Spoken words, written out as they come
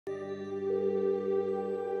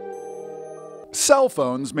Cell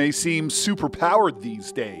phones may seem superpowered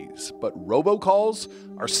these days, but robocalls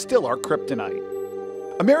are still our kryptonite.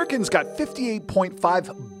 Americans got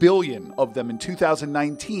 58.5 billion of them in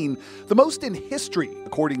 2019, the most in history,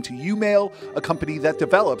 according to YouMail, a company that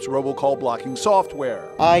develops robocall blocking software.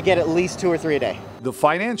 I get at least 2 or 3 a day. The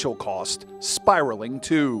financial cost spiraling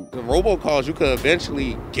too. The robocalls, you could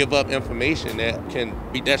eventually give up information that can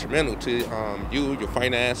be detrimental to you, your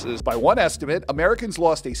finances. By one estimate, Americans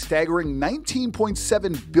lost a staggering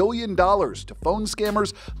 $19.7 billion to phone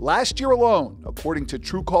scammers last year alone, according to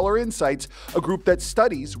Truecaller Insights, a group that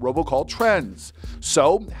studies robocall trends.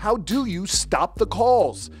 So, how do you stop the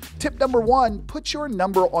calls? Tip number 1, put your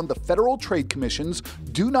number on the Federal Trade Commission's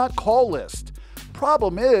Do Not Call list.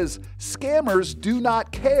 Problem is, scammers do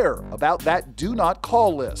not care about that do not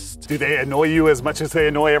call list. Do they annoy you as much as they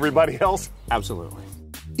annoy everybody else? Absolutely.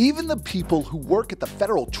 Even the people who work at the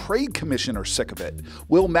Federal Trade Commission are sick of it.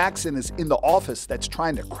 Will Maxon is in the office that's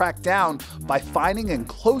trying to crack down by finding and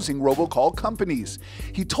closing robocall companies.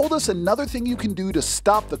 He told us another thing you can do to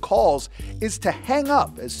stop the calls is to hang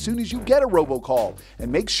up as soon as you get a robocall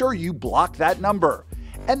and make sure you block that number.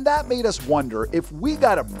 And that made us wonder, if we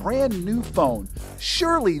got a brand new phone,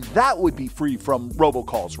 surely that would be free from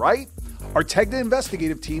robocalls, right? Our Tegna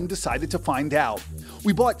investigative team decided to find out.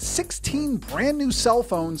 We bought 16 brand new cell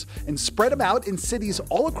phones and spread them out in cities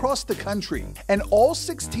all across the country. And all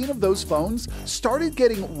 16 of those phones started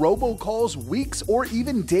getting robocalls weeks or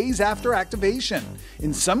even days after activation.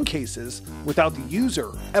 In some cases, without the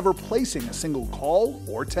user ever placing a single call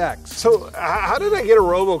or text. So how did I get a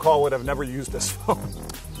robocall when I've never used this phone?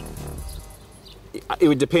 It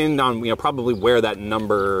would depend on, probably where that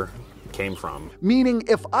number came from. Meaning,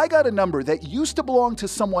 if I got a number that used to belong to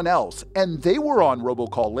someone else and they were on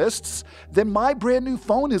robocall lists, then my brand new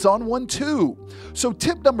phone is on one too. So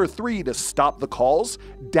tip number 3 to stop the calls,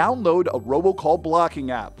 download a robocall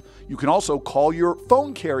blocking app. You can also call your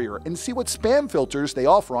phone carrier and see what spam filters they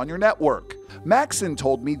offer on your network. Maxon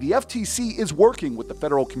told me the FTC is working with the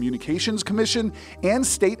Federal Communications Commission and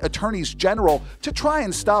state attorneys general to try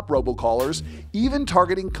and stop robocallers, even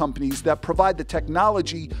targeting companies that provide the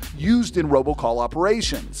technology used in robocall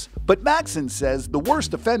operations. But Maxon says the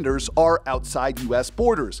worst offenders are outside U.S.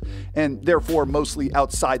 borders, and therefore mostly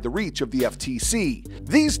outside the reach of the FTC.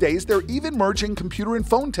 These days, they're even merging computer and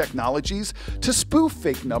phone technologies to spoof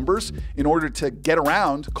fake numbers in order to get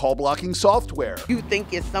around call blocking software. You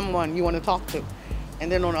think it's someone you want to talk to,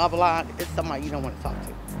 and then on the other line, it's somebody you don't want to talk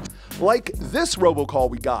to. Like this robocall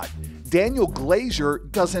we got. Daniel Glazier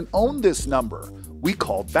doesn't own this number. We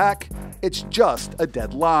called back. It's just a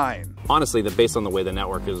dead line. Honestly, that based on the way the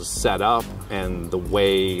network is set up and the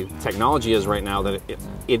way technology is right now, that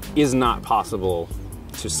it is not possible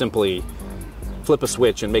to simply flip a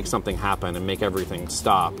switch and make something happen and make everything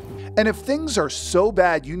stop. And if things are so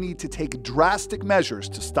bad you need to take drastic measures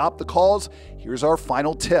to stop the calls, here's our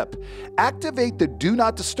final tip. Activate the Do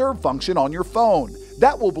Not Disturb function on your phone.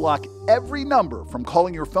 That will block every number from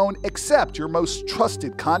calling your phone except your most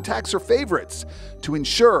trusted contacts or favorites to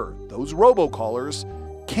ensure those robocallers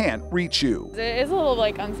can't reach you. It is a little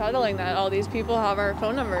unsettling that all these people have our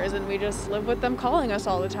phone numbers and we just live with them calling us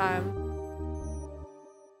all the time.